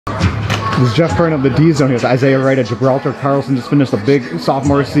This is Jeff Byrne of the D Zone here with Izaiah Wright at Gibraltar. Carlson just finished a big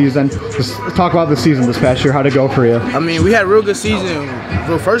sophomore season. Just talk about the season this past year. How'd it go for you? I mean, we had a real good season.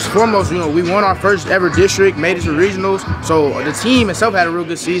 Well, first and foremost, we won our first ever district, made it to regionals. So the team itself had a real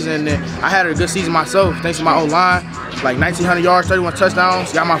good season. And I had a good season myself, thanks to my O-line. Like 1,900 yards, 31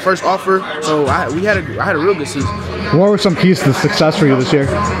 touchdowns. Got my first offer. So I had a real good season. What were some keys to success for you this year?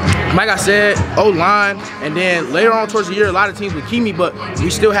 Like I said, O-line, and then later on towards the year, a lot of teams would keep me, but we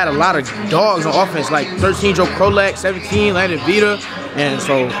still had a lot of dogs on offense, like 13 Joe Krolak, 17 Landon Vita, and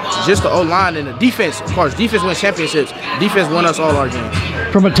so just the O-line and the defense. Of course, defense wins championships. Defense won us all our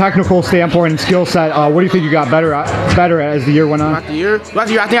games. From a technical standpoint and skill set, what do you think you got better at as the year went on? Throughout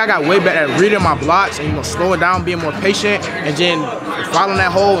the year, I think I got way better at reading my blocks and slowing down, being more patient, and then following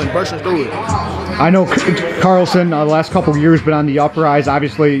that hole and bursting through it. I know Carlson the last couple of years been on the uprise.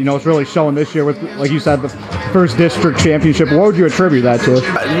 Obviously, it's really showing this year with, like you said, the first district championship. What would you attribute that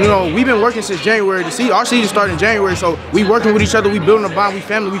to? We've been working since January. Our season started in January, so we working with each other. We building a bond. We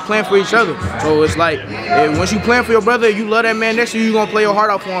family. We playing for each other. So it's like once you playing for your brother, you love that man next to you. You gonna play your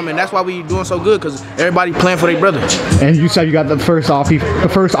heart out for him, and that's why we doing so good because everybody playing for their brother. And you said you got the first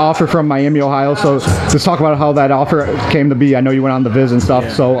offer from Miami, Ohio. So just talk about how that offer came to be. I know you went on the viz and stuff.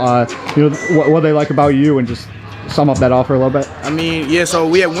 Yeah. So what they like about you, and just sum up that offer a little bit. I mean, yeah, so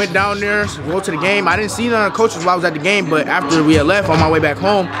we had went down there, go to the game. I didn't see none of the coaches while I was at the game, but after we had left on my way back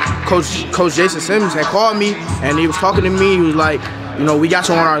home, Coach Jason Simmons had called me, and he was talking to me. He was like, we got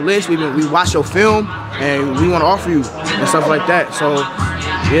you on our list. We watched your film, and we want to offer you and stuff like that. So,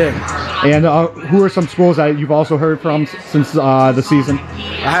 yeah. And who are some schools that you've also heard from since the season?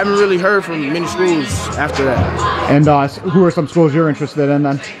 I haven't really heard from many schools after that. And who are some schools you're interested in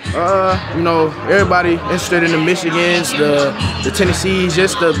then? Everybody interested in the Michigans, the Tennessees,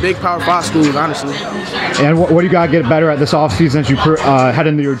 just the big Power 5 schools, honestly. And what do you got to get better at this offseason as you head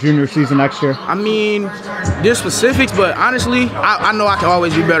into your junior season next year? I mean, there's specifics, but honestly, I know I can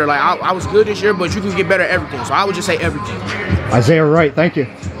always be better. Like, I was good this year, but you can get better at everything. So I would just say everything. Izaiah Wright, thank you.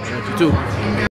 Thank you, too.